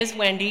Is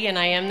Wendy, and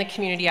I am the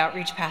community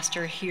outreach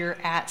pastor here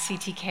at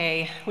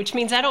CTK, which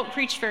means I don't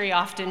preach very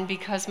often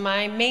because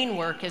my main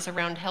work is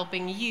around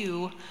helping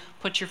you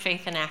put your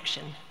faith in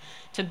action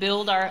to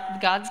build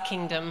God's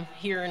kingdom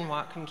here in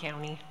Whatcom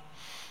County.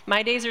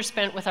 My days are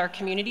spent with our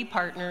community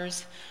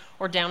partners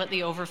or down at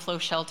the Overflow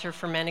Shelter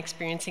for men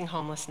experiencing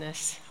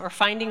homelessness, or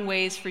finding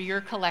ways for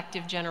your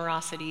collective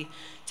generosity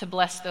to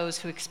bless those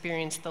who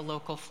experience the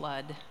local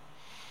flood.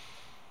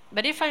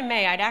 But if I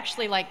may, I'd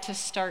actually like to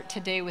start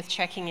today with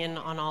checking in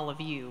on all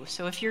of you.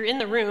 So if you're in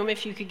the room,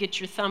 if you could get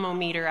your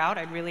thermometer out,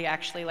 I'd really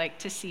actually like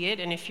to see it.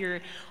 And if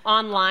you're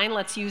online,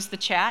 let's use the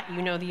chat.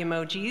 You know the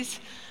emojis.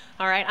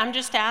 All right, I'm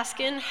just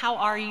asking, how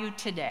are you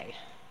today?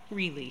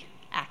 Really,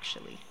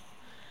 actually.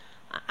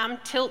 I'm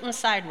tilting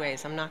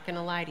sideways, I'm not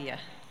gonna lie to you.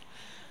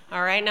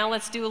 All right, now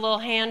let's do a little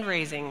hand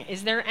raising.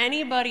 Is there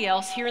anybody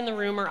else here in the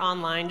room or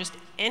online, just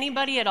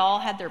anybody at all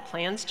had their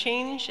plans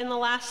change in the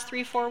last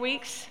 3-4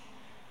 weeks?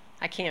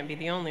 I can't be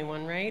the only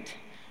one, right?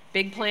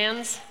 Big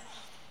plans,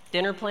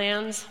 dinner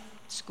plans,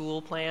 school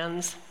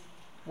plans,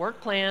 work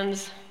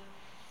plans,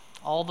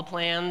 all the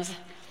plans,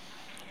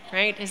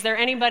 right? Is there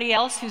anybody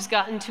else who's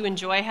gotten to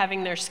enjoy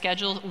having their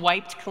schedule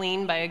wiped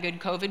clean by a good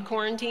COVID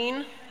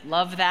quarantine?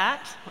 Love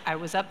that. I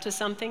was up to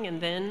something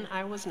and then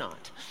I was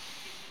not,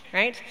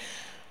 right?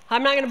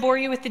 I'm not gonna bore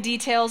you with the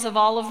details of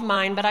all of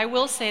mine, but I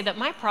will say that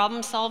my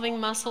problem-solving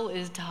muscle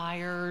is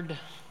tired.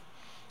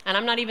 And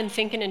I'm not even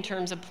thinking in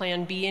terms of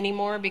plan B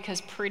anymore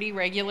because pretty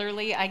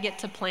regularly I get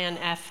to plan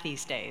F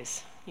these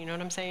days. You know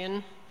what I'm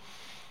saying?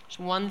 Just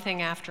one thing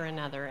after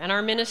another. And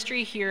our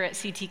ministry here at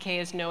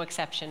CTK is no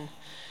exception.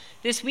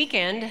 This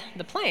weekend,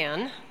 the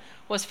plan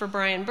was for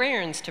Brian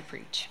Brayerns to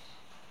preach.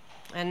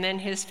 And then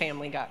his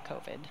family got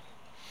COVID.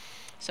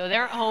 So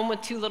they're at home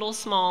with 2 little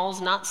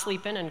smalls, not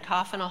sleeping and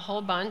coughing a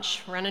whole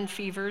bunch, running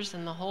fevers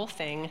and the whole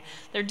thing.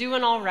 They're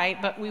doing all right,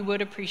 but we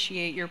would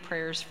appreciate your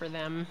prayers for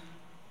them.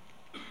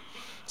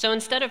 So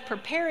instead of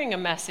preparing a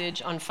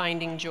message on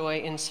finding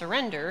joy in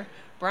surrender,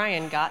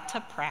 Brian got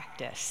to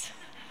practice,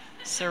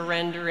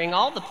 surrendering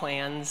all the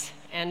plans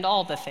and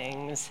all the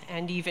things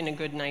and even a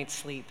good night's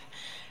sleep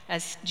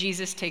as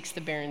Jesus takes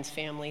the Barron's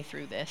family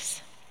through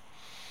this.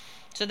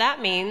 So that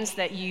means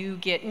that you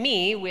get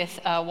me with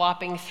a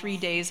whopping 3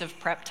 days of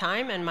prep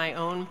time and my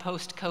own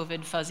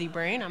post-COVID fuzzy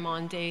brain. I'm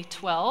on day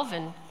 12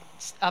 and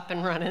up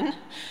and running.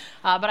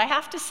 But I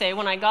have to say,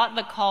 when I got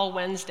the call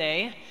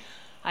Wednesday,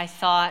 I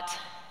thought,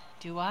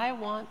 do I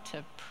want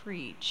to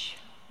preach?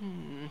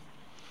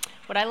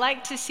 Would I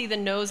like to see the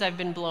nose I've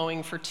been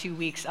blowing for 2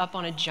 weeks up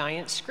on a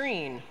giant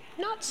screen?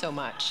 Not so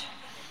much.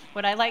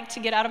 Would I like to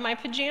get out of my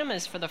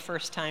pajamas for the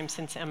first time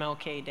since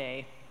MLK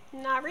Day?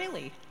 Not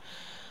really.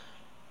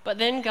 But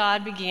then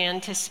God began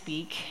to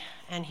speak,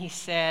 and he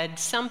said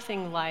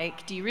something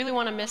like, do you really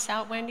want to miss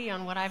out, Wendy,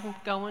 on what I'm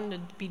going to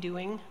be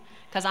doing?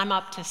 Because I'm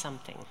up to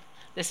something.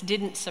 This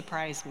didn't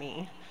surprise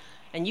me.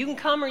 And you can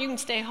come or you can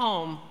stay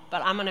home,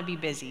 but I'm going to be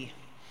busy.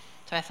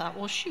 So I thought,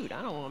 well, shoot,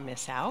 I don't want to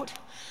miss out.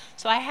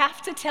 So I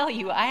have to tell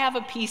you, I have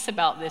a piece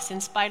about this in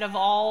spite of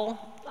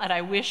all that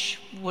I wish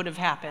would have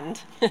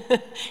happened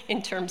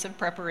in terms of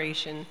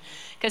preparation.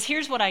 Because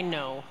here's what I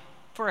know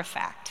for a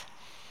fact.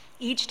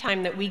 Each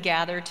time that we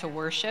gather to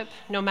worship,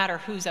 no matter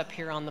who's up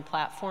here on the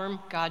platform,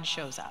 God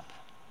shows up.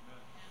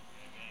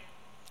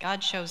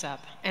 God shows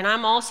up. And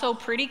I'm also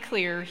pretty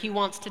clear he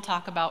wants to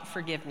talk about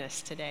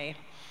forgiveness today,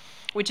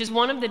 which is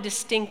one of the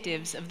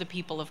distinctives of the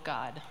people of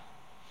God.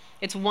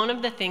 It's one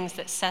of the things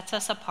that sets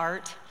us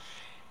apart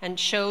and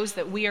shows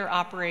that we are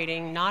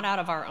operating not out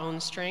of our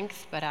own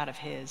strength, but out of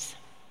his.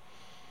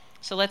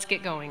 So let's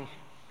get going.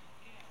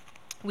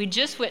 We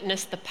just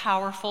witnessed the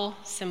powerful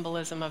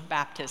symbolism of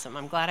baptism.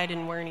 I'm glad I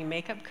didn't wear any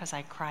makeup because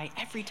I cry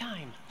every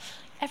time.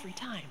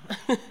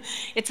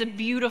 It's a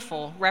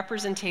beautiful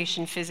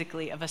representation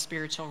physically of a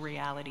spiritual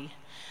reality.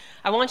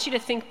 I want you to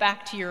think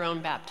back to your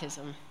own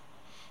baptism.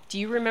 Do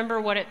you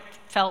remember what it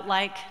felt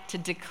like to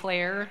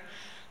declare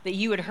that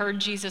you had heard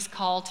Jesus'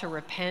 call to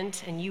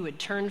repent and you had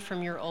turned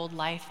from your old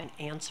life and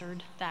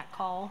answered that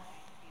call?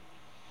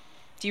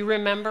 Do you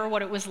remember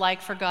what it was like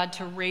for God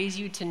to raise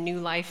you to new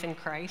life in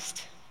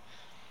Christ?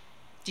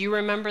 Do you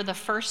remember the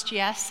first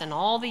yes and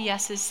all the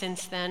yeses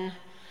since then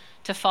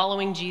to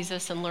following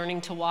Jesus and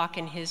learning to walk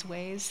in his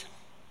ways?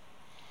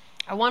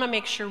 I want to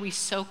make sure we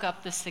soak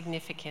up the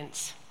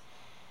significance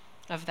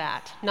of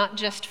that, not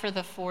just for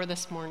the 4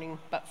 this morning,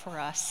 but for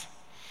us.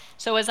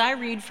 So as I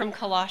read from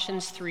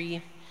Colossians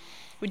 3,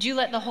 would you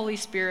let the Holy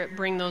Spirit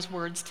bring those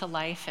words to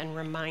life and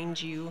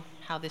remind you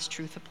how this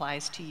truth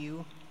applies to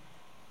you?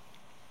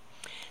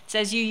 It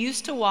says, you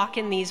used to walk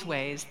in these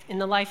ways in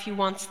the life you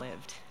once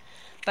lived,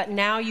 but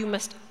now you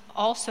must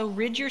also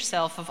rid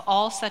yourself of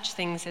all such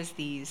things as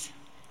these: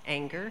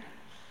 anger,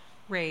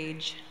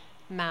 rage,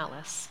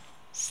 malice,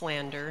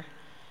 slander,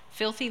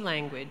 filthy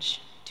language.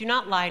 Do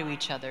not lie to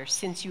each other,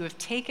 since you have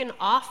taken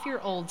off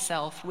your old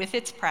self with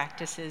its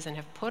practices and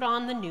have put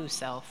on the new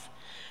self,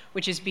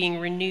 which is being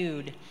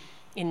renewed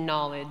in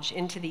knowledge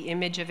into the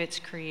image of its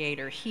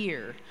creator.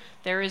 Here,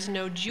 there is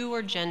no Jew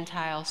or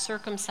Gentile,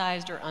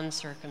 circumcised or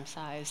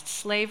uncircumcised,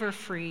 slave or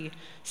free,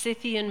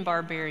 Scythian,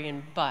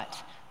 barbarian,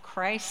 but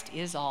Christ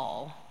is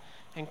all,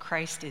 and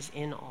Christ is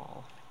in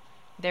all.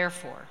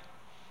 Therefore,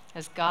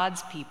 as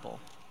God's people,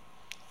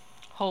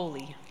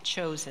 holy,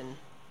 chosen,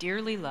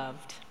 dearly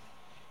loved,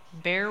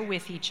 bear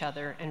with each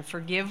other and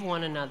forgive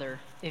one another.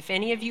 If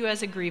any of you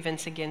has a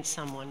grievance against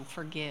someone,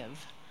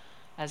 forgive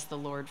as the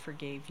Lord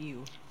forgave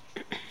you.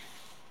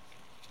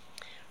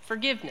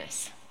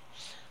 Forgiveness.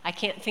 I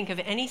can't think of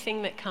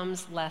anything that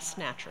comes less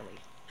naturally.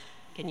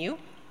 Can you?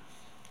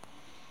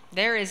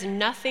 There is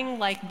nothing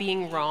like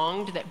being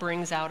wronged that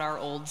brings out our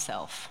old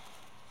self,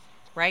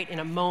 right? In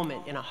a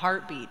moment, in a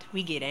heartbeat,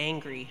 we get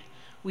angry.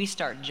 We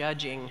start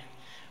judging.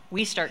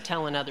 We start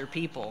telling other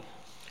people.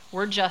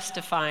 We're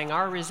justifying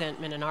our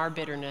resentment and our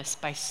bitterness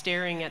by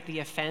staring at the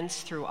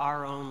offense through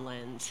our own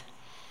lens.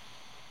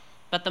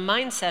 But the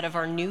mindset of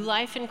our new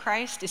life in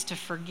Christ is to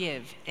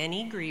forgive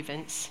any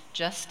grievance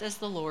just as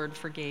the Lord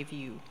forgave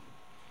you,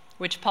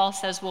 which Paul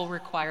says will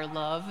require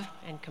love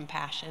and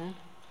compassion,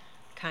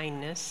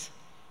 kindness,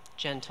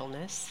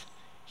 gentleness,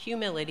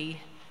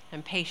 humility,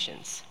 and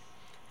patience.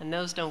 And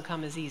those don't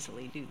come as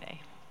easily, do they?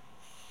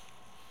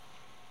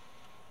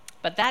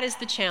 But that is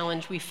the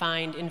challenge we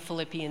find in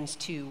Philippians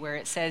 2, where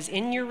it says,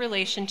 in your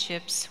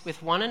relationships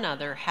with one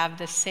another, have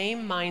the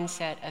same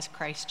mindset as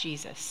Christ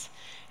Jesus.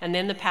 And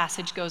then the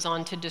passage goes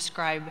on to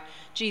describe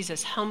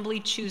Jesus humbly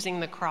choosing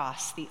the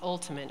cross, the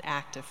ultimate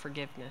act of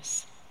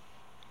forgiveness.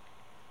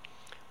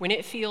 When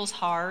it feels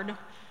hard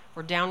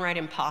or downright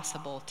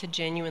impossible to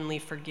genuinely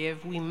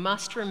forgive, we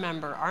must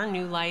remember our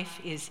new life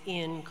is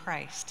in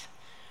Christ.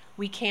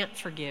 We can't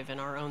forgive in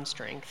our own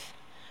strength,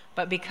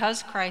 but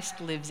because Christ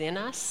lives in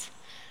us,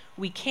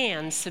 we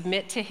can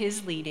submit to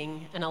his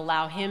leading and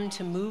allow him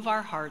to move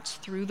our hearts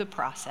through the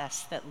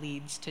process that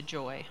leads to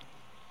joy.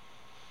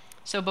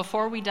 So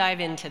before we dive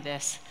into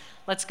this,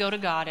 let's go to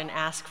God and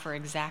ask for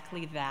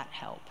exactly that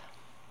help.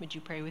 Would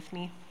you pray with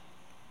me?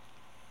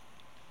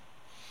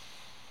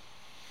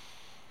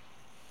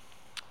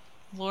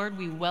 Lord,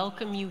 we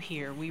welcome you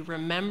here. We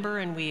remember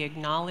and we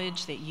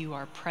acknowledge that you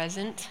are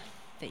present,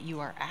 that you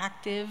are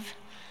active,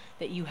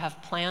 that you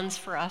have plans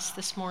for us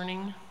this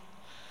morning.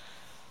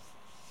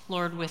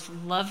 Lord, with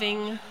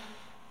loving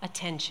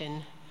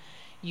attention,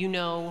 you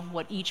know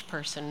what each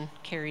person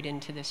carried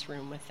into this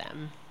room with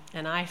them.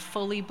 And I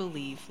fully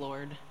believe,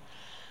 Lord,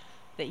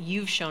 that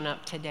you've shown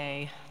up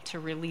today to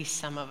release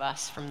some of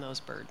us from those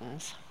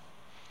burdens.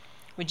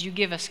 Would you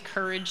give us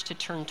courage to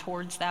turn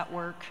towards that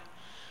work?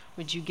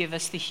 Would you give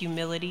us the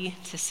humility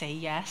to say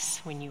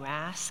yes when you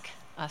ask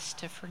us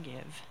to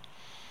forgive?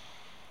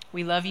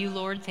 We love you,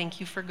 Lord. Thank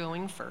you for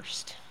going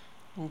first.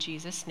 In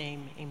Jesus'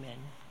 name, amen.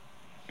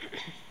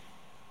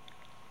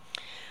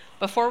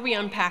 Before we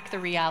unpack the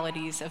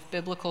realities of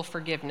biblical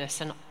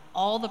forgiveness and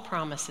all the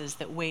promises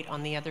that wait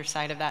on the other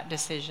side of that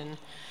decision,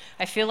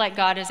 I feel like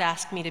God has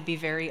asked me to be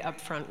very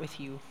upfront with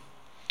you.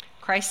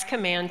 Christ's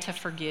command to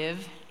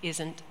forgive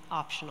isn't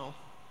optional.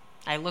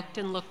 I looked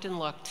and looked and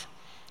looked.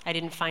 I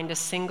didn't find a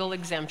single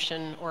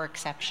exemption or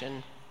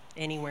exception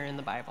anywhere in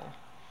the Bible.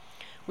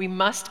 We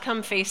must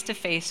come face to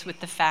face with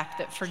the fact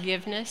that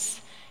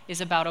forgiveness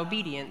is about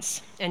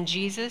obedience, and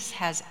Jesus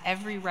has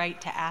every right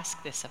to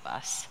ask this of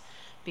us,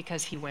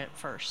 because he went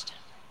first.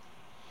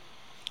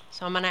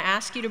 So I'm going to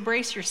ask you to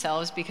brace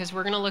yourselves, because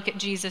we're going to look at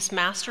Jesus'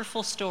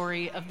 masterful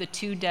story of the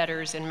two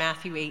debtors in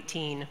Matthew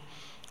 18,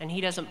 and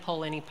he doesn't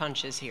pull any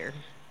punches here.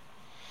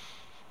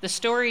 The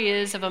story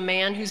is of a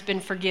man who's been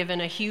forgiven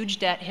a huge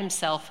debt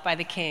himself by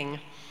the king,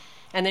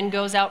 and then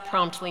goes out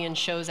promptly and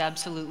shows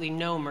absolutely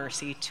no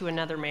mercy to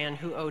another man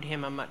who owed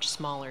him a much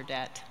smaller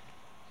debt.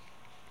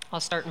 I'll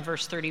start in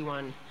verse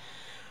 31.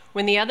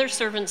 When the other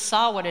servants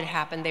saw what had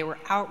happened, they were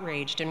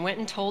outraged and went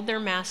and told their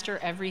master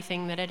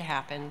everything that had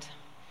happened.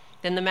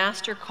 Then the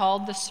master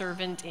called the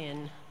servant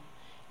in.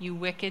 "You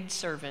wicked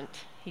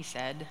servant," he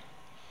said.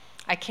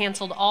 "I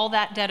canceled all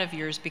that debt of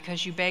yours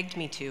because you begged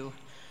me to.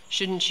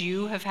 Shouldn't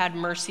you have had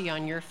mercy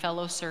on your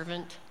fellow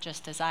servant,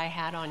 just as I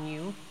had on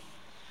you?"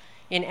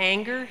 In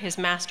anger, his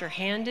master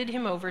handed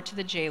him over to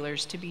the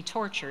jailers to be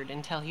tortured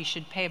until he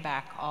should pay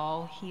back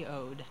all he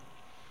owed.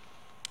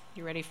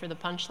 You ready for the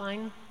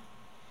punchline?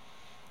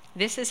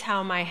 This is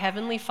how my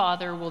heavenly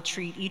Father will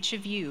treat each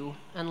of you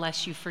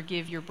unless you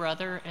forgive your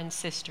brother and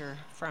sister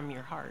from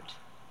your heart.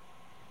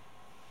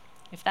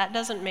 If that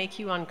doesn't make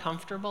you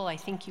uncomfortable, I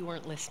think you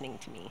weren't listening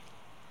to me.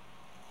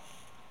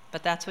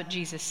 But that's what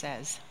Jesus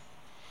says.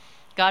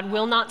 God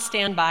will not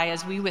stand by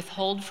as we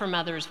withhold from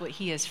others what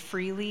he has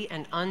freely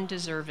and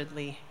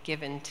undeservedly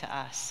given to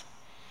us.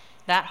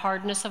 That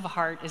hardness of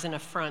heart is an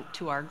affront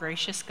to our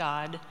gracious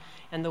God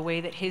and the way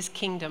that his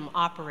kingdom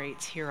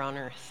operates here on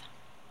earth.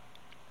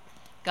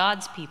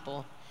 God's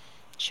people,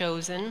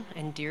 chosen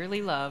and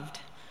dearly loved,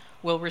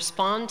 will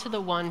respond to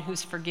the one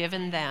who's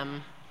forgiven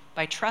them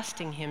by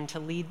trusting him to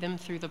lead them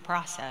through the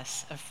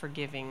process of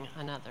forgiving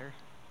another.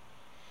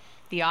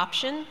 The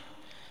option,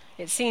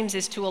 it seems,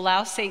 is to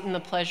allow Satan the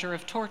pleasure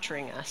of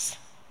torturing us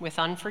with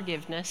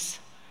unforgiveness,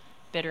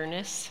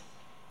 bitterness,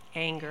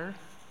 anger,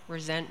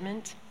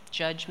 resentment,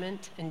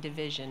 judgment, and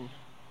division.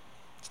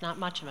 It's not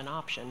much of an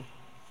option.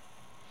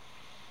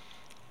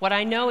 What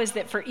I know is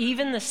that for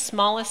even the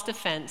smallest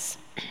offense,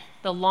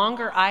 the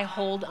longer I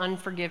hold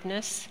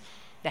unforgiveness,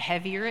 the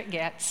heavier it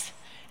gets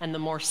and the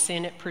more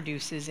sin it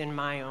produces in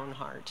my own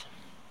heart.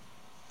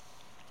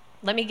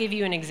 Let me give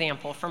you an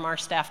example from our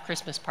staff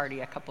Christmas party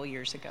a couple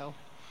years ago.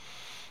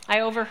 I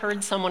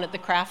overheard someone at the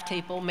craft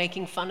table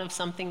making fun of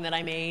something that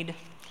I made.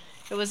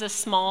 It was a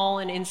small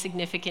and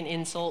insignificant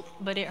insult,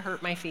 but it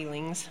hurt my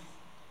feelings.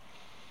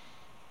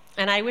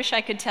 And I wish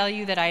I could tell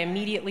you that I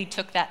immediately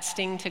took that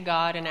sting to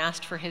God and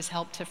asked for his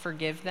help to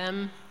forgive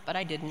them, but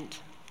I didn't.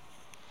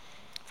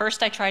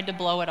 First, I tried to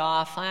blow it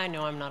off. I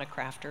know I'm not a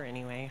crafter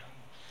anyway.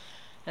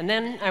 And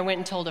then I went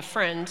and told a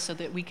friend so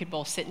that we could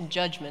both sit in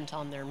judgment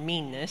on their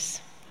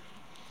meanness.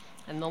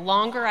 And the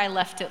longer I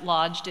left it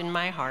lodged in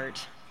my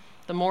heart,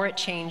 the more it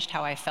changed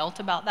how I felt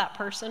about that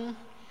person,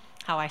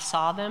 how I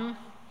saw them.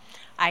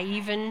 I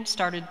even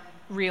started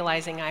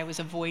realizing I was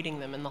avoiding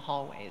them in the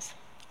hallways,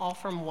 all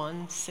from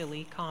one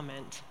silly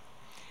comment.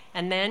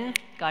 And then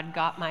God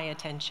got my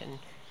attention.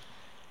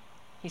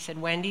 He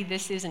said, "Wendy,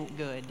 this isn't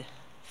good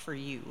for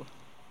you."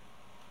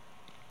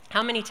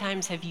 How many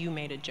times have you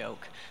made a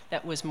joke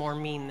that was more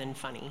mean than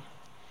funny?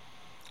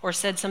 Or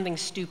said something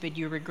stupid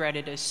you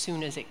regretted as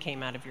soon as it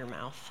came out of your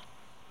mouth?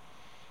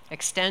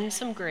 Extend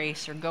some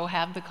grace or go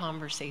have the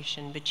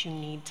conversation, but you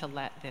need to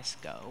let this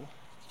go.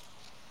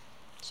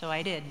 So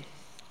I did.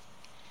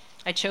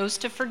 I chose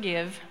to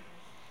forgive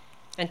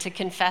and to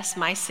confess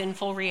my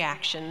sinful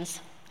reactions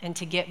and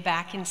to get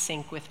back in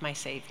sync with my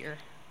Savior.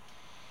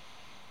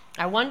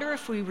 I wonder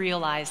if we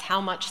realize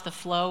how much the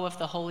flow of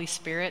the Holy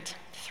Spirit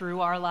through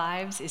our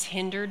lives is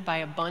hindered by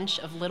a bunch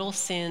of little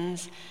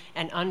sins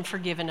and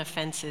unforgiven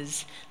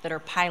offenses that are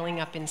piling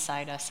up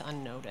inside us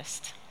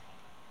unnoticed.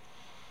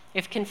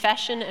 If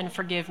confession and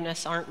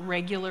forgiveness aren't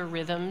regular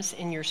rhythms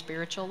in your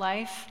spiritual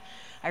life,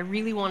 I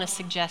really want to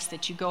suggest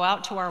that you go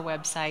out to our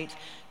website,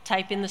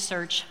 type in the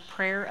search,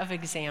 Prayer of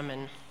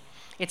Examine.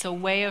 It's a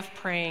way of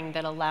praying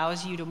that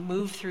allows you to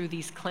move through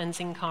these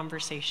cleansing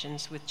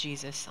conversations with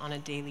Jesus on a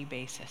daily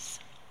basis.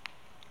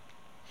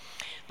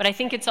 But I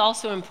think it's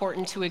also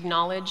important to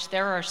acknowledge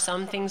there are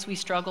some things we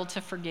struggle to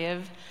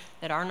forgive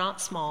that are not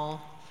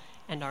small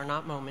and are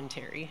not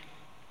momentary.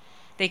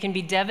 They can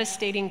be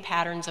devastating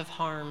patterns of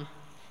harm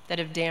that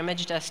have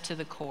damaged us to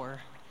the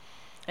core.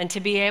 And to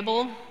be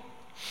able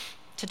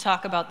to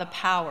talk about the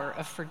power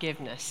of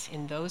forgiveness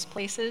in those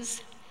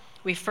places,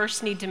 we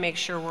first need to make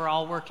sure we're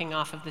all working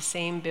off of the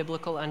same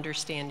biblical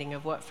understanding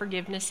of what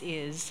forgiveness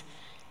is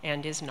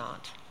and is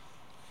not.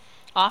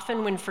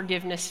 Often when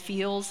forgiveness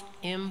feels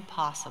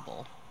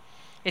impossible,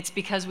 it's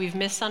because we've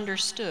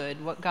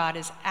misunderstood what God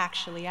is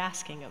actually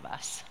asking of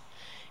us.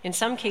 In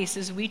some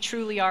cases, we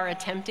truly are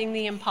attempting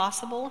the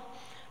impossible,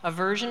 a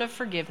version of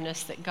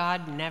forgiveness that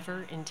God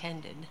never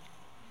intended.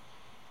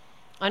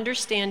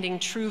 Understanding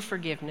true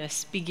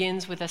forgiveness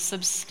begins with a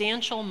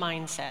substantial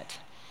mindset.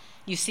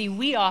 You see,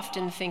 we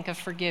often think of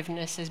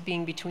forgiveness as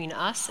being between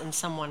us and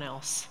someone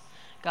else.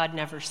 God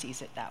never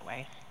sees it that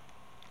way.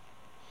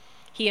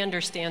 He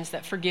understands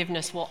that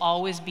forgiveness will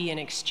always be an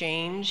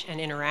exchange, an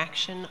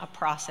interaction, a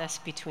process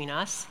between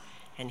us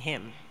and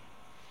him.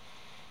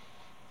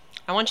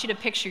 I want you to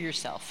picture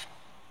yourself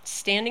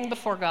standing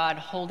before God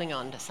holding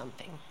on to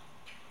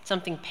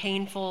something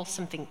painful,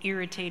 something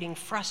irritating,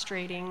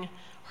 frustrating,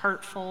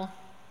 hurtful.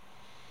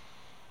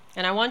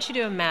 And I want you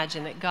to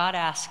imagine that God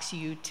asks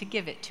you to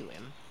give it to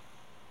him.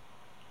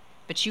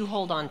 But you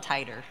hold on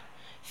tighter,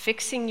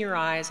 fixing your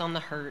eyes on the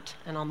hurt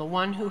and on the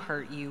one who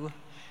hurt you.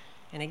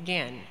 And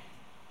again,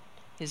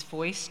 his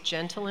voice,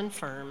 gentle and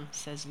firm,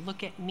 says,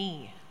 "Look at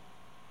me.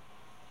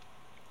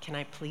 Can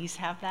I please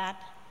have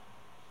that?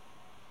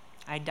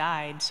 I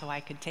died so I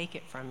could take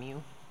it from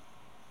you.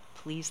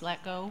 Please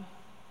let go."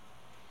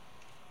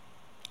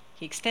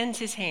 He extends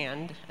his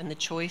hand, and the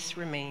choice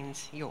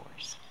remains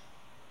yours.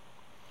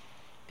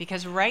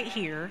 Because right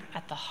here,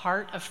 at the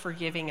heart of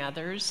forgiving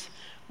others,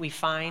 we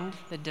find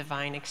the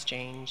divine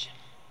exchange.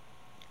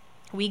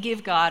 We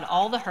give God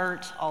all the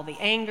hurt, all the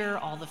anger,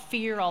 all the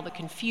fear, all the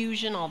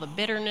confusion, all the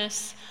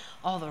bitterness,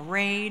 all the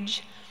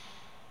rage,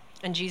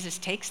 and Jesus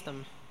takes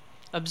them,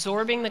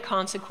 absorbing the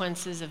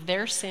consequences of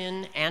their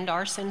sin and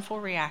our sinful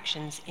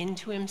reactions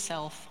into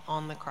himself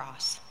on the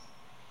cross.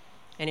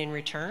 And in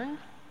return,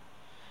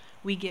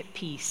 we get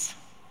peace,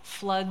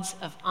 floods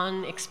of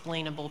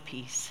unexplainable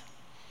peace,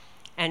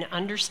 and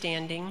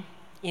understanding,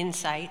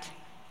 insight,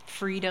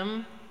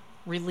 freedom,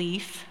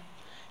 relief,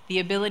 the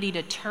ability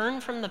to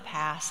turn from the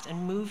past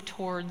and move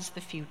towards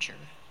the future.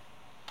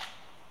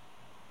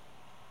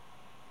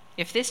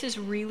 If this is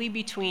really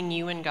between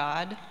you and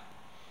God,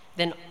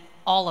 then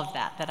all of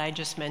that I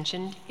just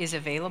mentioned is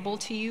available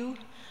to you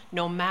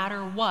no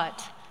matter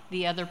what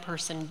the other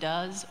person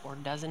does or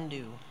doesn't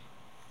do.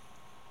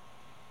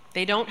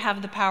 They don't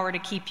have the power to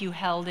keep you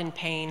held in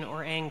pain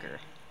or anger.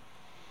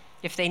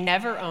 If they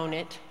never own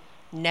it,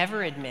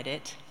 never admit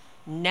it,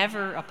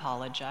 never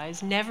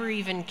apologize, never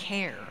even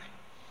care,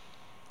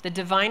 The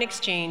divine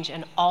exchange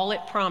and all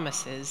it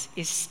promises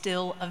is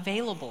still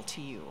available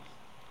to you.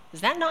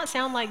 Does that not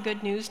sound like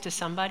good news to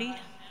somebody?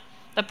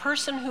 The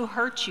person who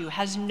hurt you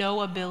has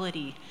no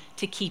ability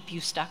to keep you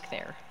stuck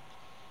there.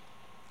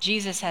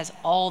 Jesus has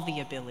all the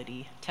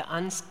ability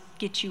to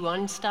get you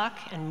unstuck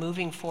and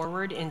moving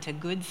forward into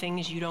good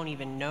things you don't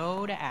even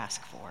know to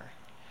ask for.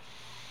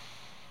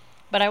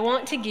 But I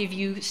want to give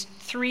you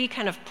 3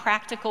 kind of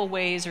practical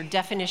ways or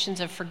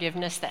definitions of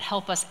forgiveness that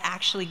help us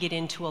actually get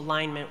into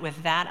alignment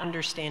with that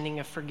understanding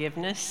of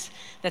forgiveness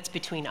that's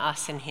between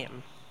us and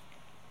Him.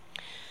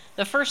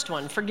 The first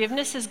one,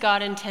 forgiveness as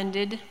God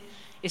intended,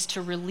 is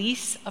to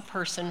release a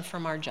person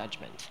from our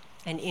judgment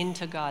and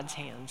into God's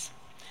hands,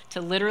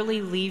 to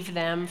literally leave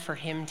them for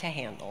Him to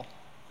handle.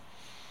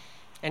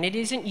 And it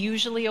isn't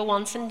usually a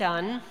once and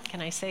done,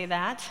 can I say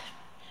that?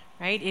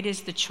 Right? It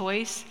is the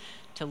choice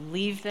to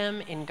leave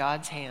them in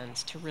God's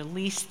hands, to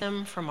release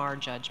them from our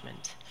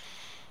judgment.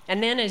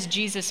 And then as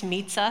Jesus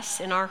meets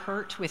us in our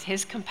hurt with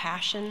His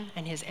compassion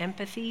and His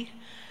empathy,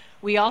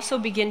 we also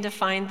begin to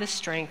find the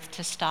strength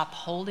to stop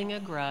holding a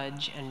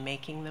grudge and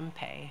making them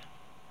pay.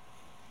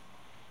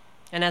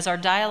 And as our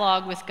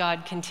dialogue with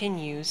God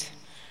continues,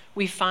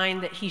 we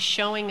find that He's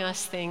showing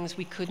us things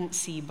we couldn't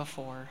see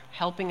before,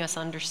 helping us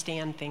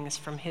understand things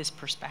from His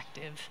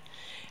perspective.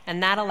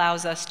 And that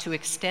allows us to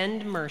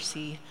extend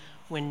mercy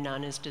when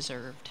none is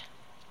deserved.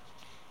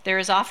 There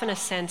is often a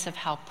sense of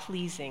how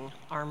pleasing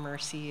our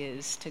mercy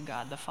is to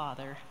God the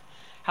Father,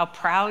 how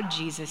proud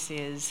Jesus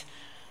is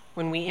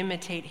when we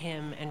imitate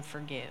Him and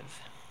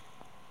forgive.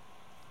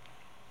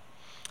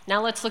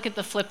 Now let's look at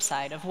the flip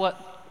side of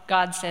what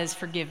God says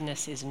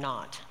forgiveness is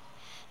not,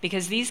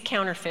 because these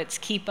counterfeits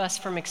keep us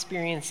from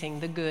experiencing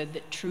the good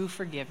that true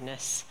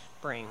forgiveness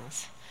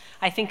brings.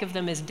 I think of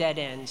them as dead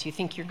ends. You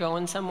think you're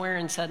going somewhere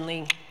and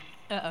suddenly,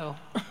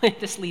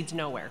 this leads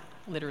nowhere,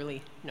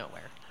 literally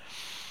nowhere.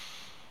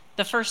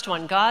 The first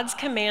one, God's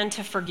command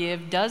to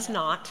forgive does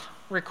not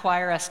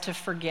require us to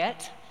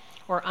forget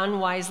or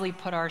unwisely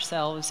put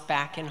ourselves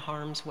back in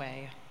harm's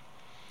way.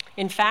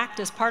 In fact,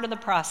 as part of the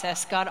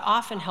process, God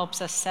often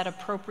helps us set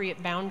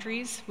appropriate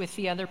boundaries with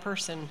the other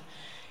person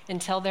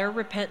until their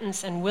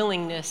repentance and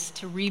willingness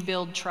to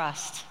rebuild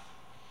trust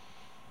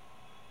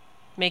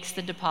makes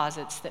the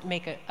deposits that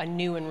make a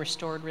new and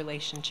restored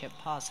relationship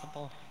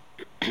possible.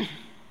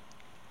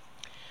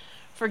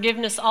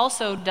 Forgiveness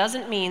also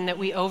doesn't mean that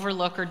we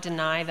overlook or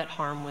deny that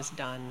harm was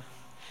done.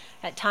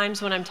 At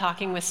times when I'm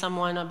talking with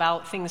someone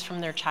about things from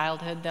their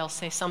childhood, they'll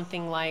say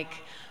something like,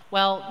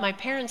 well, my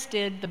parents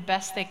did the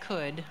best they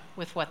could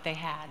with what they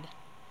had.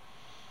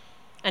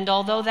 And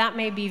although that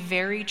may be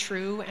very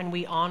true and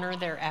we honor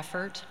their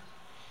effort,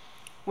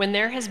 when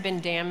there has been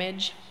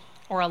damage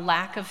or a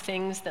lack of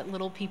things that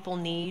little people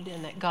need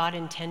and that God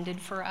intended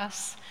for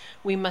us,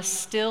 we must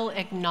still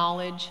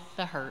acknowledge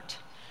the hurt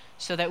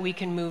so that we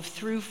can move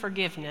through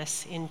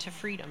forgiveness into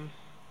freedom.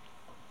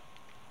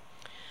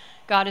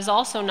 God is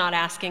also not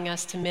asking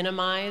us to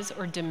minimize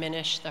or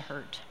diminish the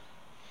hurt.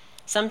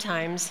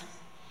 Sometimes,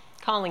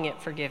 calling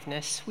it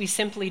forgiveness, we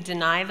simply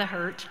deny the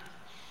hurt,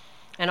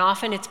 and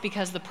often it's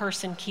because the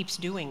person keeps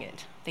doing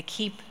it. They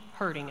keep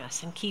hurting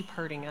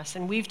us,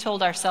 and we've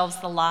told ourselves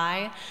the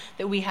lie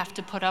that we have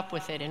to put up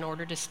with it in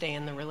order to stay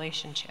in the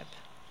relationship.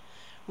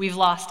 We've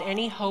lost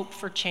any hope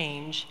for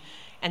change,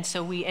 and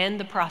so we end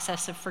the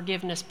process of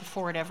forgiveness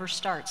before it ever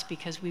starts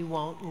because we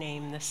won't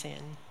name the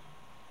sin.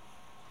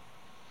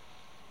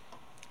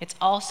 It's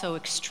also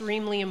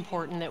extremely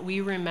important that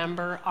we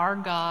remember our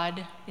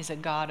God is a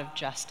God of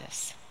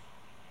justice.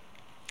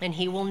 And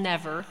He will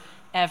never,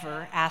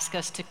 ever ask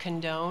us to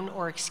condone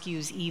or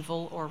excuse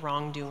evil or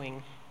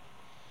wrongdoing.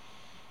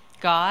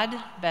 God,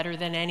 better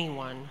than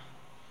anyone,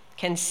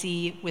 can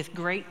see with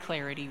great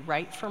clarity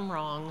right from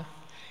wrong,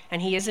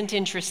 and He isn't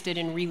interested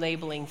in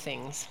relabeling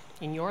things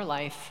in your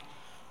life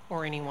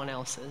or anyone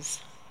else's.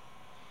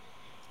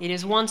 It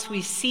is once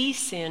we see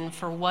sin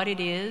for what it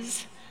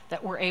is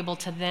that we're able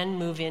to then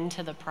move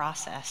into the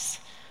process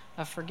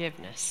of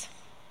forgiveness.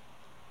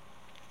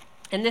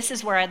 And this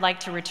is where I'd like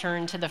to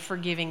return to the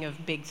forgiving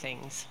of big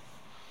things,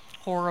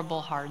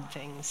 horrible, hard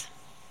things,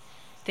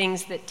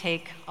 things that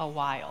take a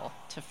while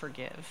to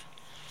forgive.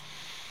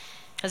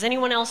 Has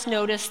anyone else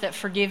noticed that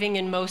forgiving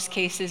in most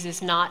cases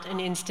is not an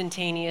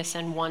instantaneous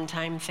and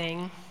one-time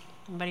thing?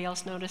 Anybody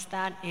else notice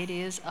that? It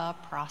is a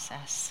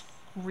process.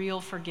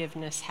 Real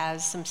forgiveness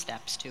has some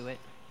steps to it.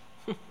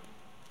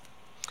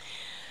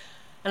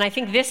 And I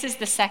think this is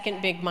the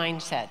second big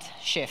mindset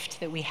shift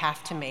that we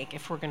have to make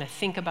if we're going to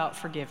think about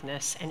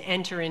forgiveness and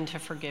enter into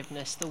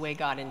forgiveness the way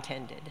God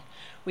intended.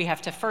 We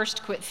have to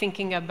first quit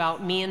thinking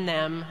about me and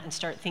them and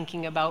start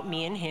thinking about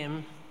me and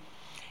Him.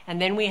 And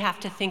then we have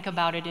to think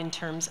about it in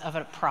terms of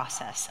a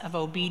process of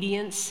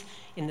obedience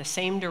in the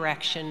same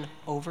direction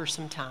over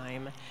some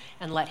time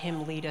and let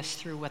Him lead us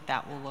through what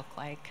that will look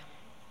like.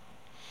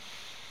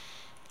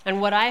 And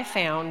what I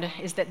found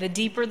is that the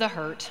deeper the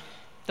hurt,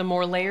 the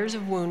more layers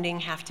of wounding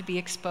have to be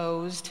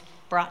exposed,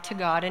 brought to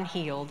God and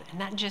healed,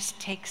 and that just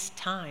takes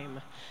time.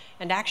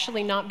 And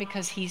actually not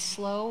because He's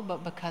slow,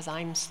 but because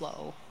I'm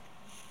slow.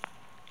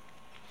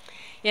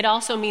 It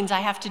also means I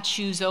have to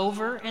choose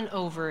over and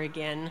over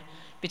again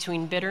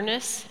between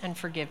bitterness and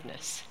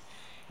forgiveness.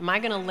 Am I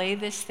going to lay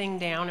this thing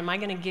down? Am I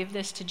going to give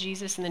this to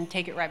Jesus and then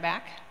take it right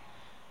back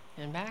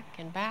and back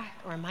and back?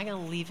 Or am I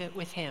going to leave it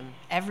with him?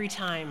 Every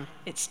time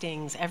it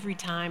stings, every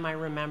time I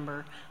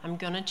remember, I'm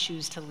going to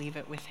choose to leave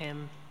it with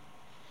him.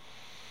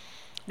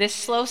 This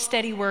slow,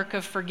 steady work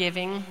of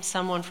forgiving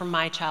someone from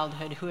my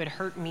childhood who had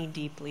hurt me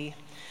deeply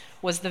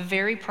was the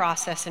very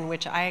process in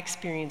which I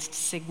experienced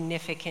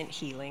significant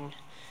healing,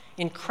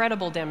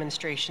 incredible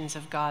demonstrations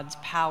of God's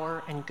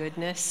power and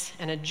goodness,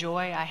 and a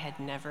joy I had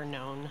never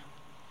known.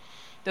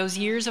 Those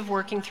years of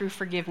working through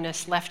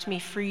forgiveness left me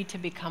free to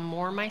become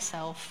more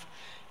myself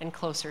and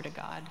closer to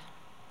God.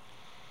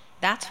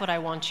 That's what I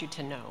want you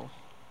to know.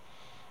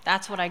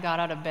 That's what I got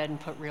out of bed and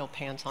put real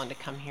pants on to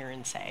come here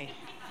and say.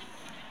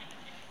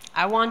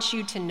 I want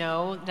you to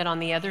know that on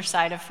the other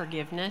side of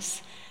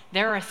forgiveness,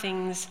 there are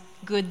things,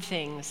 good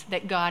things,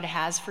 that God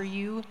has for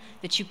you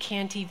that you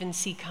can't even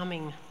see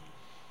coming.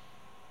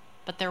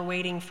 But they're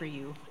waiting for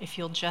you if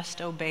you'll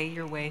just obey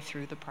your way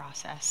through the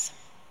process.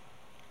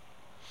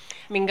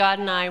 I mean, God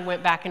and I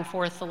went back and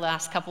forth the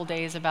last couple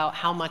days about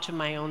how much of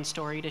my own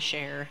story to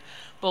share,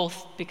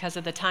 both because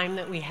of the time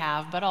that we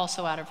have, but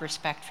also out of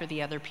respect for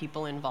the other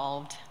people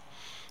involved.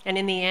 And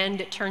in the end,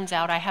 it turns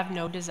out I have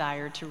no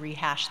desire to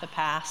rehash the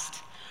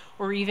past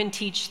or even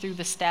teach through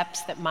the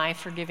steps that my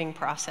forgiving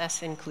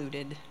process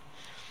included.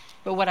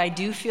 But what I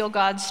do feel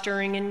God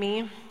stirring in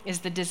me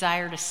is the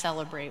desire to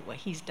celebrate what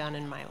he's done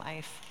in my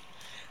life.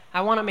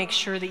 I want to make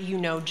sure that you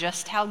know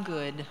just how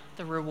good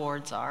the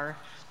rewards are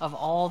of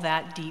all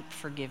that deep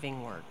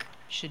forgiving work,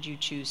 should you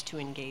choose to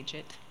engage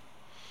it.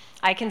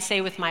 I can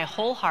say with my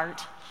whole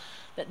heart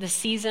that the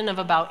season of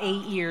about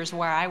 8 years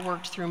where I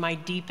worked through my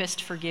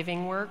deepest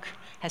forgiving work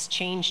has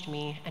changed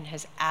me and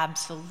has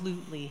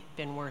absolutely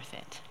been worth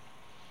it.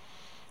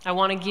 I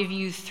want to give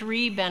you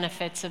 3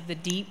 benefits of the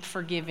deep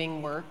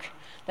forgiving work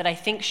that I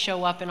think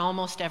show up in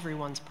almost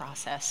everyone's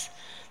process.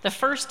 The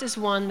first is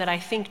one that I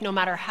think no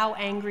matter how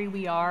angry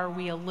we are,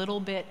 we a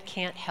little bit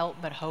can't help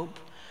but hope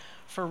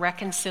for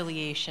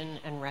reconciliation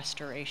and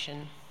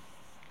restoration.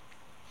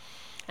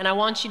 And I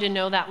want you to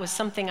know that was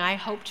something I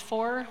hoped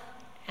for,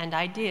 and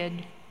I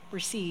did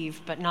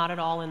receive, but not at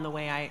all in the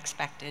way I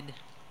expected.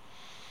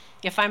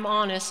 If I'm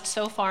honest,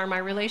 so far my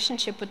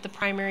relationship with the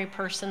primary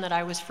person that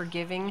I was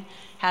forgiving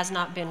has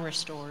not been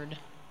restored.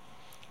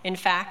 In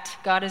fact,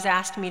 God has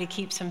asked me to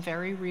keep some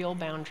very real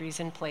boundaries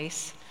in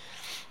place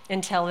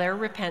until their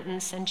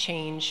repentance and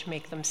change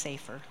make them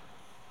safer.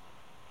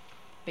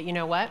 But you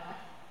know what?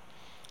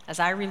 As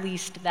I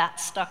released that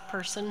stuck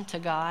person to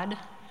God,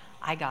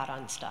 I got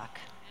unstuck.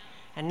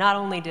 And not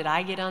only did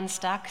I get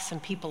unstuck, some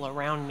people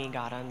around me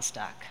got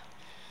unstuck.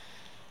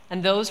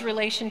 And those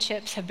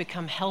relationships have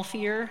become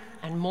healthier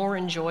and more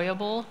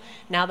enjoyable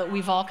now that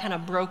we've all kind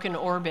of broken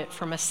orbit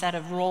from a set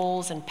of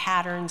roles and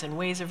patterns and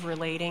ways of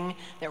relating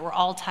that were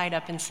all tied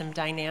up in some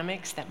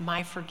dynamics that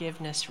my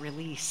forgiveness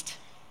released.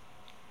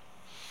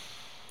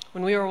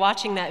 When we were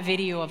watching that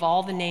video of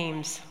all the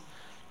names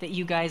that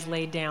you guys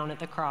laid down at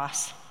the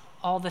cross,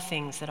 all the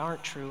things that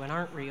aren't true and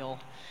aren't real,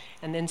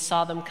 and then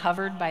saw them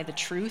covered by the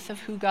truth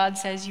of who God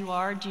says you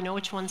are, do you know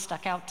which one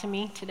stuck out to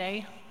me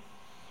today?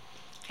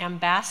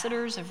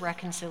 Ambassadors of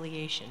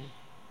reconciliation.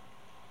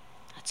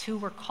 That's who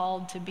we're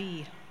called to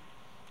be.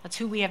 That's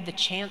who we have the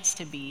chance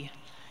to be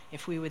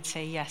if we would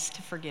say yes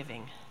to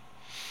forgiving.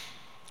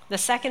 The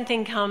second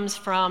thing comes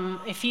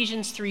from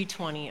Ephesians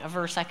 3:20, a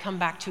verse I come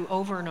back to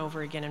over and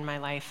over again in my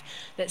life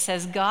that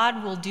says,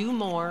 God will do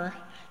more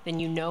than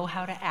you know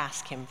how to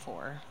ask him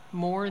for,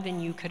 more than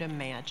you could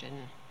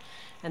imagine.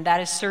 And that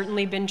has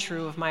certainly been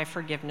true of my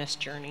forgiveness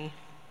journey.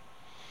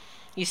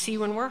 You see,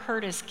 when we're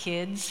hurt as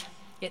kids,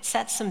 it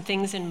sets some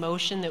things in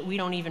motion that we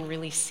don't even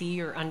really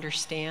see or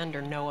understand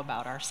or know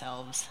about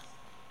ourselves.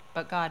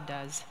 But God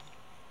does.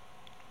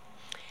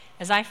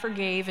 As I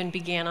forgave and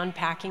began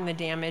unpacking the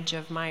damage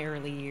of my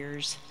early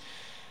years,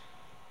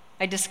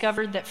 I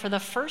discovered that for the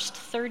first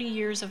 30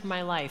 years of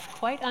my life,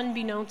 quite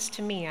unbeknownst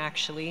to me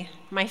actually,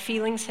 my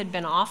feelings had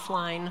been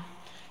offline,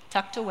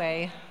 tucked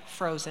away,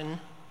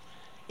 frozen,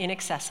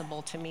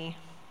 inaccessible to me.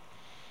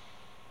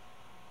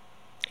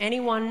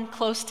 Anyone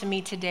close to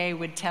me today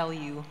would tell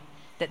you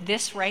that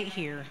this right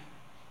here,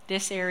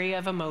 this area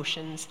of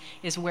emotions,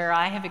 is where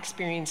I have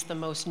experienced the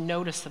most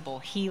noticeable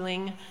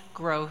healing,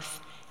 growth,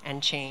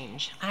 and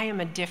change. I am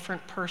a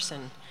different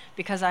person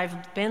because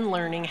I've been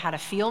learning how to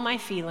feel my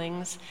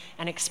feelings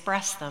and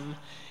express them,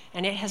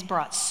 and it has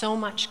brought so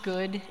much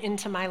good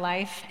into my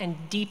life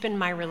and deepened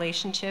my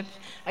relationship,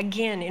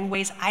 again, in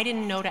ways I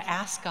didn't know to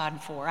ask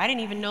God for. I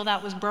didn't even know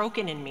that was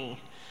broken in me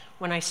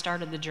when I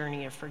started the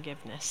journey of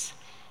forgiveness.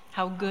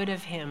 How good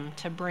of him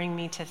to bring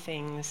me to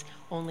things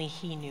only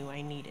he knew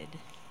I needed.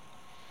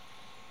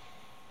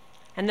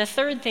 And the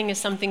third thing is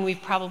something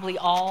we've probably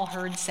all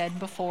heard said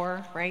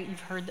before, right?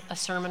 You've heard a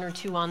sermon or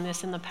two on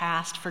this in the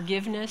past.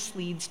 Forgiveness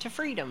leads to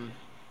freedom.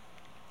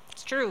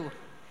 It's true.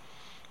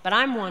 But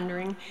I'm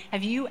wondering,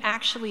 have you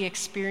actually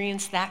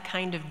experienced that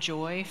kind of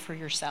joy for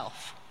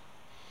yourself?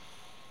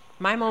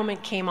 My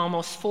moment came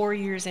almost 4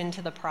 years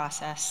into the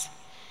process.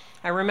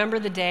 I remember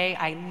the day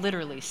I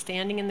literally,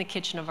 standing in the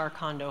kitchen of our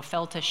condo,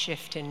 felt a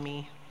shift in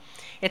me.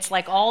 It's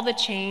like all the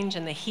change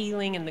and the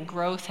healing and the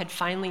growth had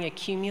finally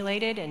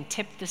accumulated and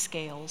tipped the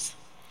scales.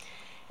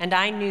 And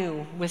I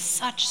knew with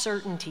such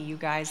certainty, you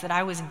guys, that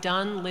I was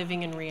done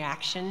living in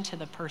reaction to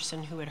the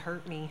person who had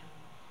hurt me.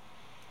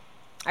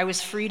 I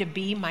was free to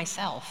be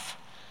myself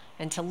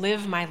and to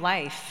live my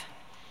life,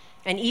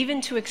 and even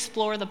to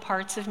explore the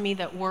parts of me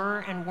that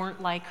were and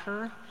weren't like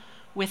her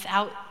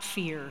without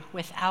fear,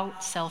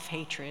 without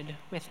self-hatred,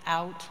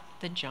 without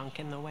the junk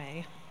in the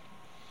way.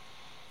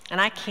 And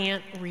I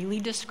can't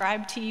really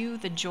describe to you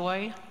the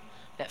joy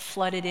that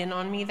flooded in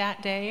on me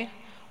that day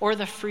or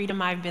the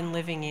freedom I've been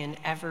living in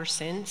ever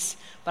since,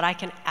 but I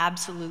can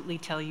absolutely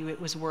tell you it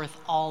was worth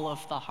all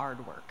of the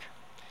hard work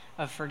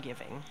of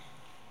forgiving.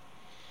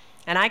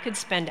 And I could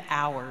spend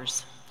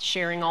hours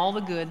sharing all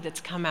the good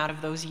that's come out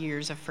of those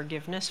years of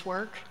forgiveness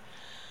work,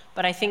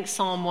 but I think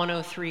Psalm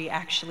 103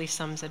 actually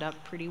sums it up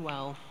pretty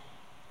well.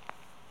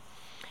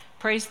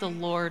 Praise the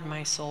Lord,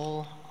 my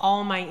soul,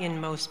 all my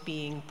inmost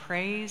being,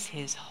 praise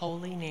his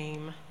holy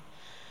name.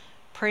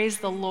 Praise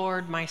the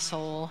Lord, my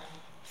soul,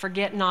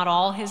 forget not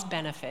all his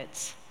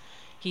benefits.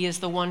 He is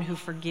the one who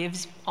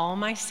forgives all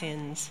my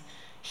sins,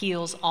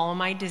 heals all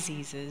my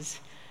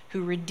diseases,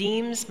 who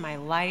redeems my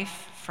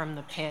life from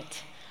the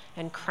pit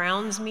and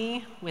crowns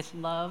me with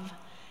love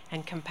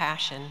and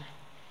compassion,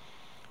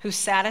 who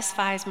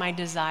satisfies my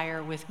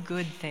desire with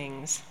good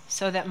things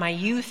so that my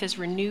youth is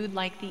renewed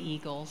like the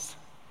eagles.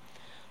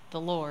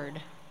 The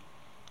Lord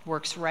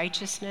works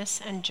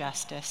righteousness and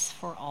justice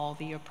for all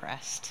the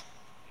oppressed.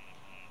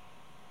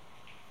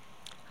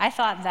 I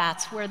thought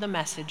that's where the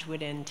message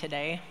would end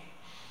today,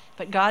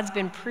 but God's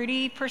been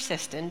pretty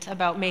persistent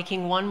about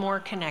making one more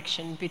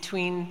connection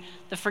between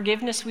the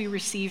forgiveness we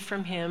receive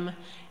from him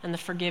and the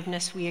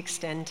forgiveness we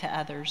extend to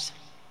others.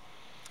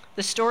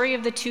 The story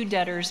of the two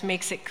debtors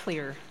makes it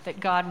clear that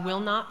God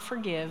will not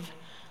forgive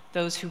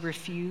those who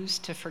refuse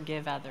to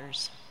forgive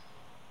others.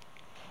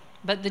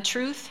 But the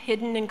truth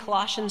hidden in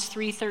Colossians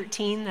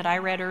 3:13 that I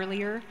read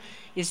earlier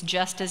is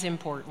just as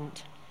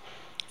important.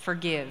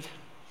 Forgive,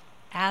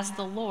 as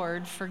the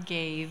Lord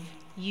forgave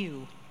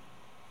you.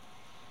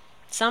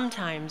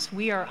 Sometimes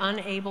we are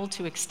unable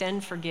to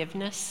extend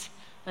forgiveness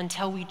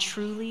until we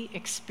truly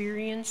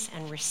experience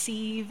and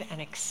receive and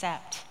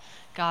accept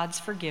God's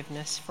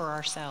forgiveness for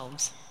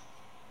ourselves.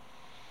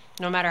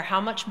 No matter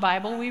how much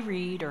Bible we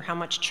read or how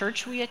much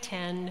church we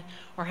attend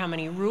or how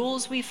many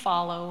rules we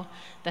follow,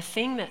 the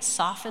thing that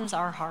softens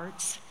our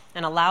hearts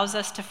and allows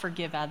us to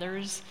forgive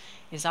others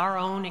is our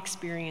own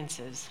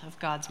experiences of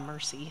God's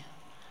mercy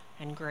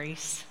and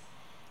grace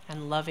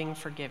and loving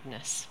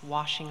forgiveness,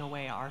 washing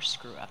away our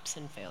screw-ups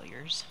and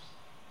failures.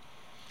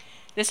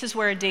 This is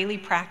where a daily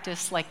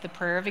practice like the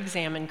prayer of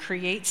examine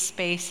creates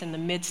space in the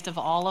midst of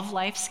all of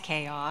life's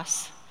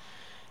chaos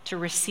to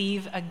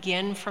receive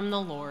again from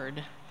the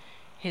Lord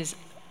his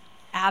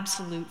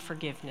absolute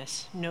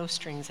forgiveness, no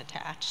strings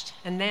attached,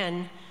 and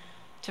then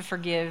to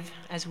forgive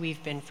as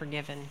we've been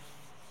forgiven.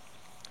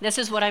 This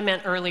is what I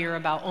meant earlier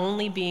about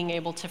only being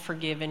able to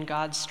forgive in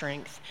God's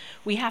strength.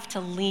 We have to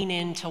lean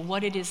into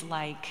what it is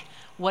like,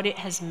 what it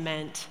has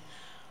meant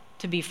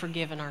to be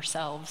forgiven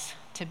ourselves,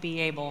 to be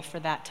able for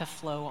that to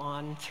flow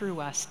on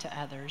through us to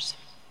others.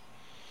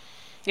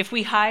 If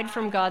we hide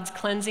from God's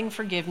cleansing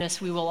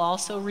forgiveness, we will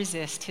also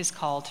resist his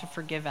call to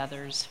forgive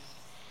others.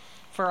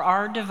 For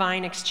our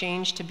divine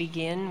exchange to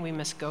begin, we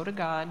must go to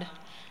God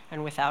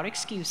and without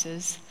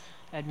excuses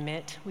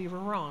admit we were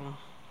wrong.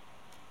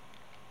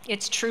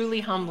 It's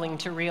truly humbling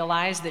to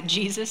realize that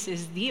Jesus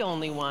is the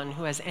only one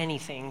who has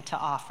anything to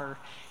offer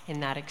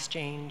in that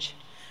exchange.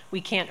 We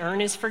can't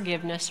earn his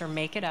forgiveness or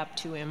make it up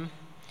to him.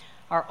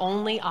 Our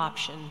only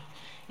option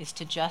is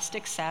to just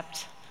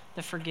accept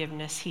the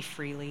forgiveness he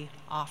freely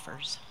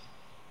offers.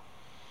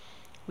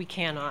 We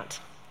cannot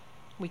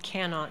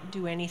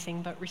do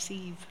anything but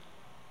receive.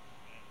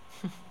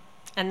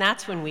 And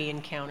that's when we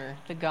encounter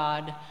the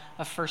God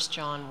of 1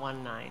 John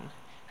 1:9,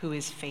 who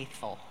is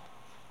faithful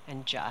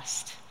and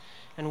just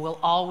and will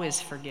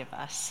always forgive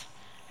us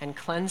and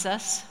cleanse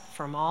us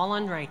from all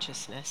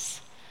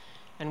unrighteousness.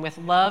 And with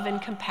love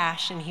and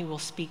compassion, he will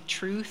speak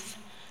truth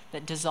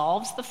that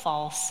dissolves the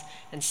false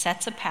and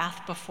sets a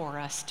path before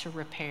us to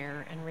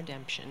repair and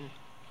redemption.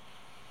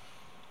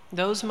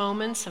 Those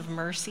moments of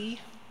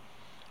mercy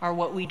are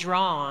what we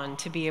draw on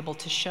to be able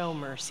to show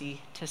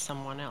mercy to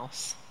someone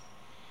else.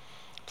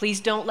 Please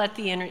don't let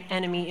the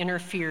enemy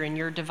interfere in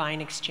your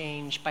divine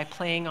exchange by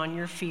playing on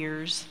your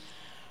fears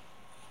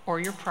or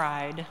your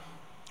pride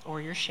or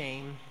your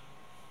shame.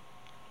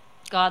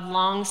 God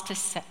longs to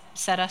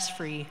set us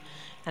free,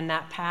 and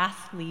that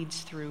path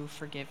leads through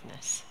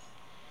forgiveness.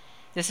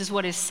 This is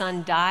what his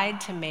son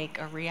died to make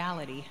a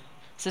reality.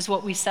 This is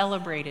what we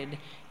celebrated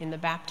in the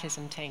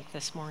baptism tank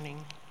this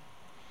morning.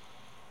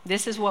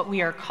 This is what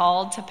we are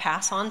called to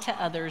pass on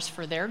to others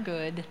for their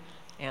good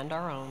and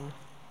our own.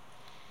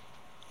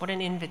 What an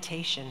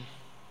invitation.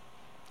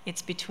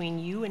 It's between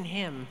you and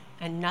him,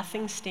 and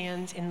nothing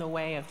stands in the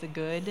way of the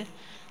good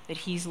that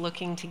he's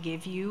looking to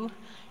give you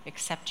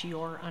except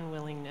your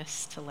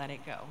unwillingness to let it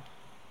go.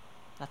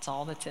 That's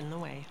all that's in the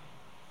way.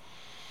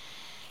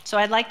 So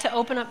I'd like to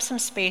open up some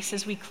space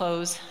as we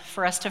close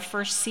for us to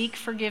first seek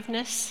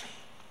forgiveness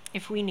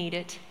if we need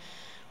it,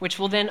 which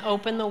will then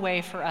open the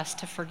way for us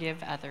to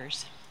forgive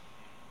others.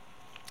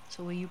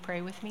 So will you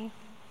pray with me?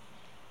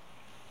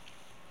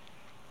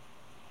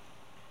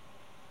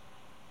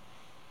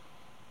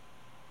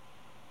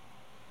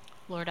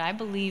 Lord, I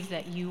believe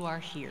that you are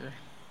here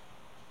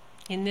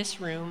in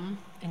this room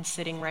and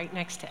sitting right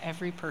next to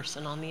every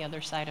person on the other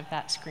side of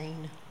that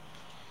screen.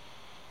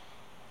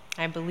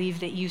 I believe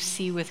that you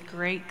see with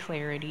great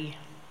clarity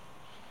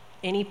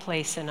any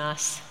place in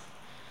us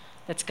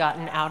that's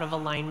gotten out of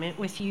alignment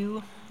with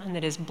you and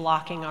that is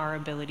blocking our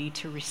ability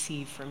to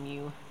receive from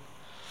you.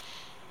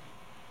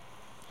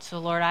 So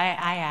Lord, I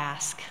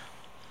ask,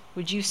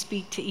 would you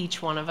speak to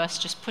each one of us?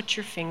 Just put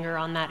your finger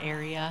on that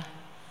area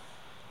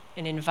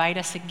and invite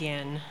us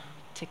again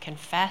to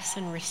confess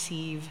and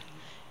receive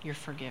your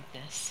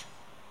forgiveness.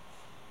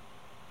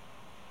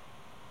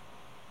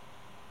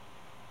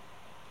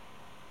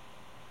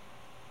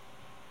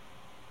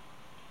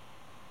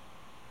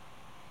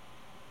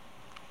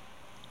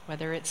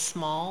 Whether it's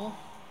small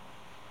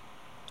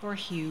or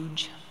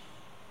huge,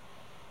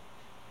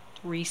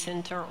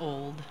 recent or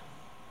old,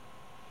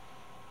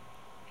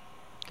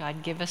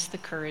 God, give us the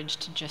courage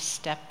to just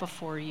step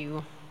before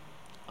you,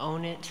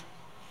 own it,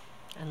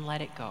 and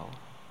let it go.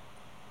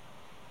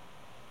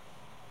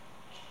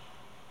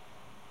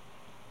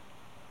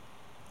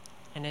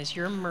 And as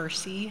your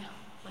mercy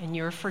and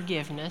your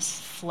forgiveness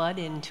flood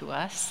into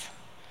us,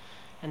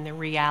 and the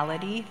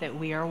reality that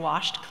we are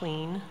washed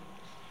clean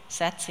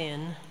sets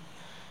in,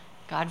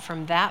 God,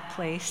 from that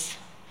place,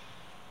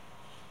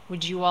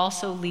 would you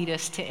also lead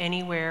us to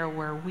anywhere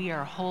where we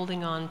are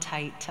holding on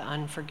tight to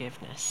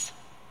unforgiveness?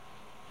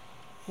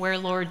 Where,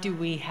 Lord, do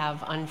we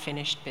have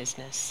unfinished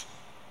business?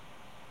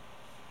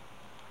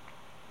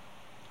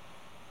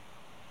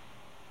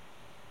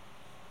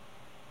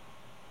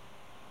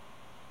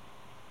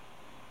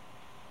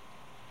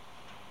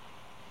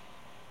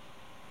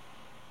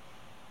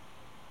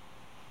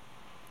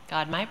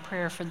 God, my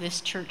prayer for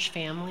this church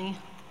family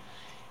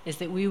is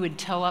that we would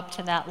toe up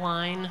to that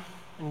line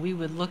and we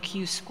would look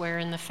you square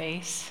in the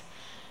face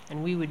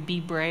and we would be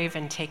brave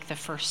and take the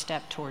first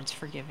step towards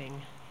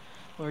forgiving.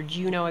 Lord,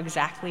 you know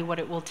exactly what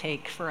it will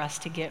take for us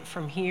to get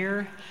from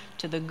here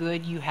to the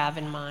good you have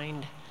in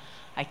mind.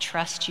 I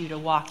trust you to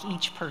walk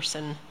each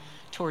person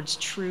towards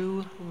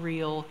true,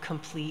 real,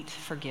 complete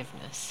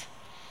forgiveness.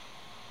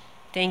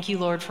 Thank you,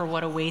 Lord, for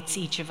what awaits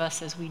each of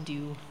us as we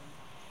do.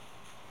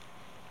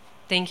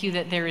 Thank you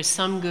that there is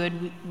some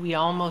good we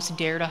almost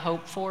dare to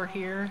hope for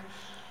here,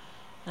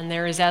 and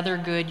there is other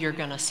good you're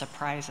going to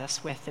surprise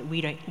us with that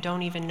we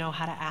don't even know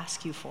how to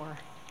ask you for.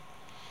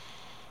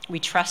 We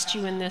trust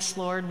you in this,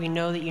 Lord. We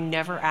know that you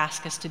never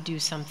ask us to do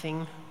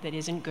something that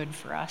isn't good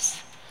for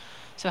us.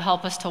 So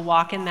help us to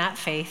walk in that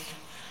faith,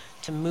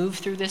 to move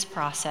through this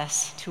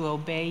process, to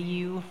obey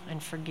you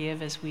and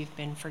forgive as we've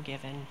been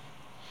forgiven.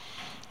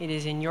 It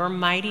is in your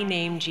mighty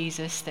name,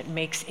 Jesus, that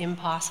makes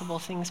impossible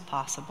things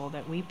possible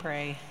that we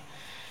pray.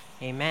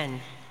 Amen.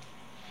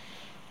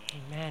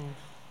 Amen.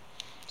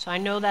 So I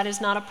know that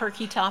is not a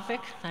perky topic.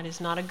 That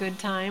is not a good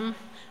time,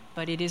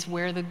 but it is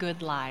where the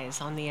good lies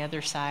on the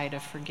other side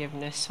of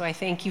forgiveness. So I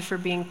thank you for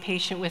being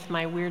patient with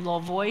my weird little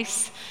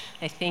voice.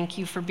 I thank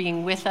you for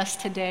being with us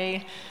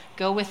today.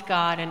 Go with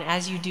God, and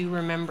as you do,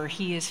 remember,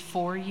 he is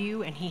for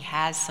you and he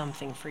has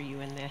something for you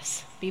in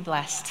this. Be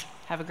blessed.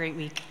 Have a great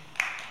week.